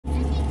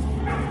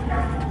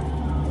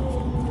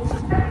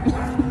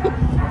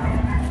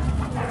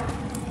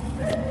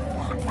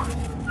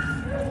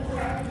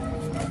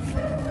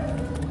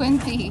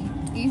Quincy,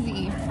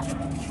 easy.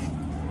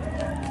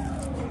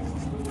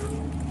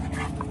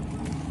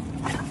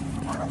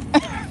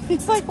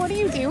 He's like, what are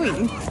you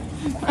doing?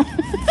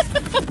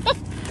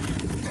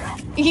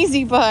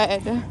 Easy,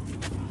 bud.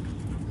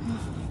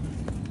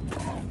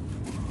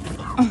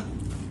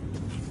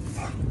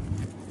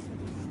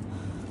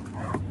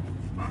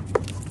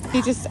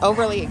 He's just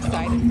overly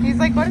excited. He's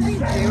like, what is he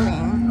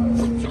doing?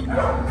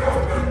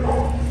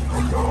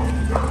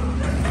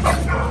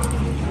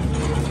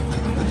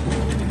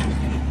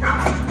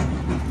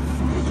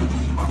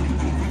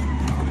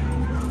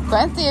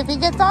 Quincy, if he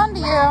gets on to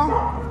you.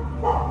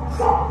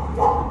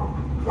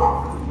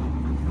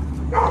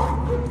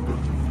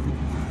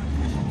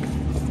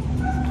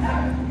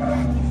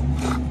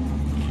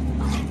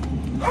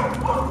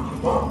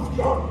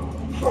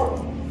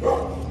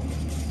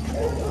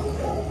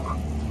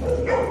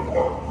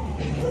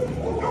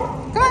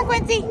 Come on,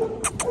 Quincy.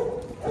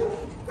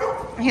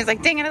 He's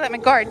like, dang it, I let my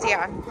guards,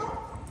 yeah.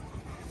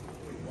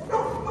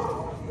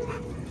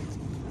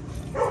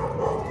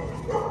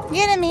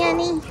 Get him,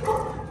 Manny.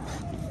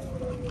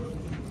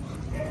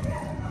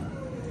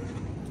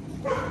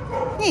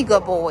 You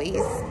good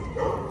boys.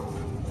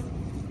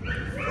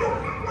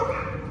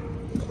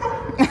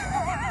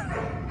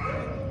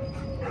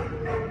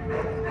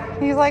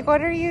 He's like,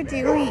 what are you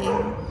doing?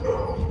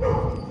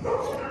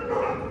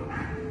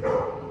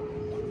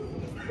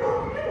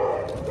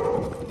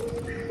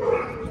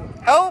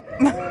 Oh,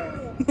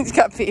 he's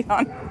got feet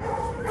on.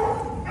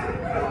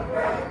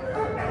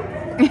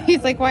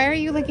 He's like, why are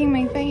you licking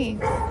my face?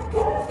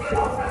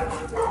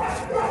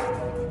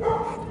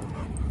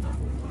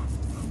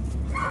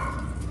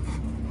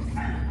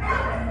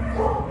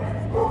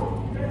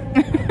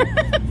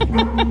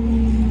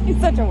 He's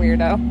such a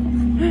weirdo.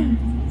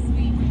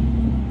 Sweet.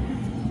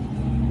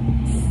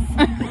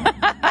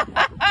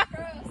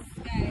 Gross,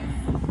 guys.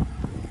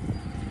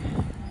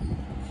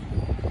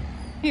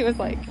 He was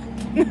like,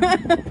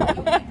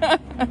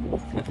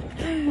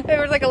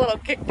 there was like a little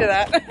kick to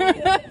that.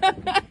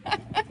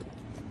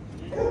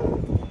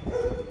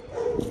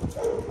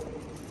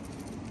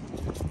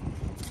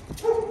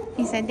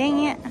 He said,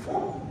 dang it.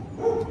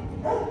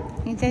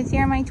 He said,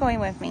 share my toy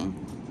with me.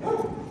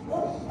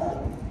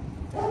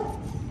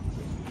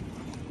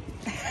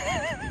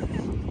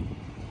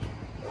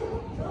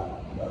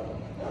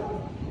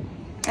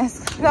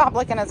 Stop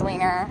licking his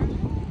wiener.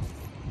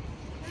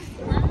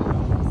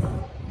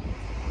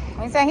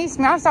 He said he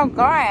smells so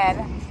good.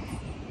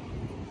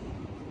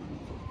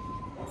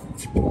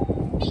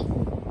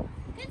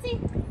 Quincy.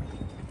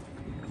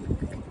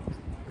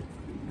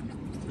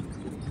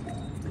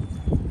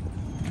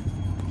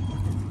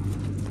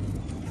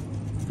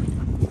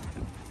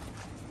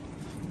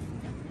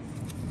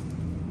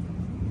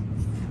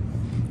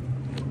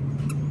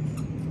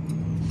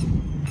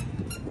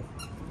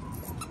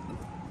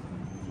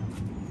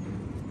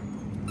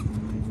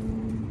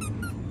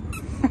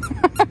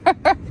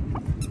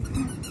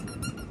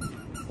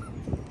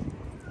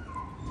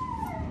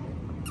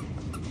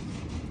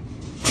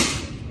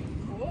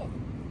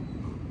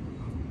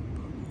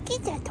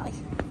 Get that toy.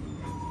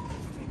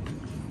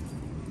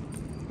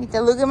 You have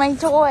to look at my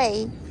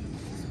toy.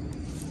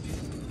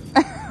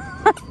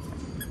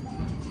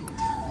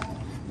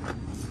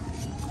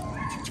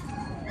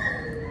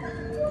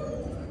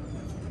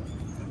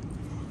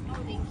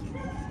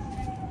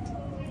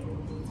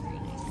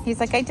 He's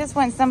like, I just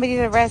want somebody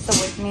to wrestle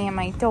with me and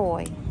my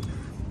toy.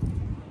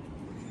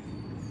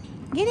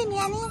 Get him,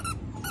 Manny.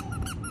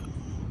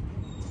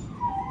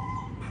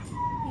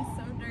 He's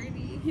so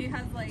dirty. He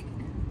has like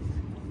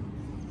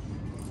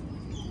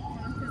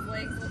one of his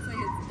legs looks like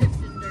it's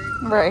dipped in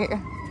dirt. Right.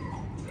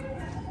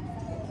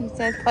 He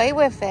says, play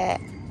with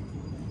it.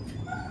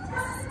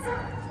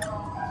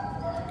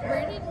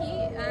 Where did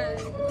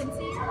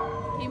Quincy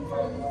came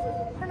from?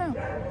 I don't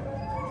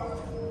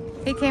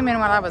know. He came in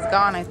while I was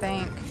gone, I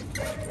think.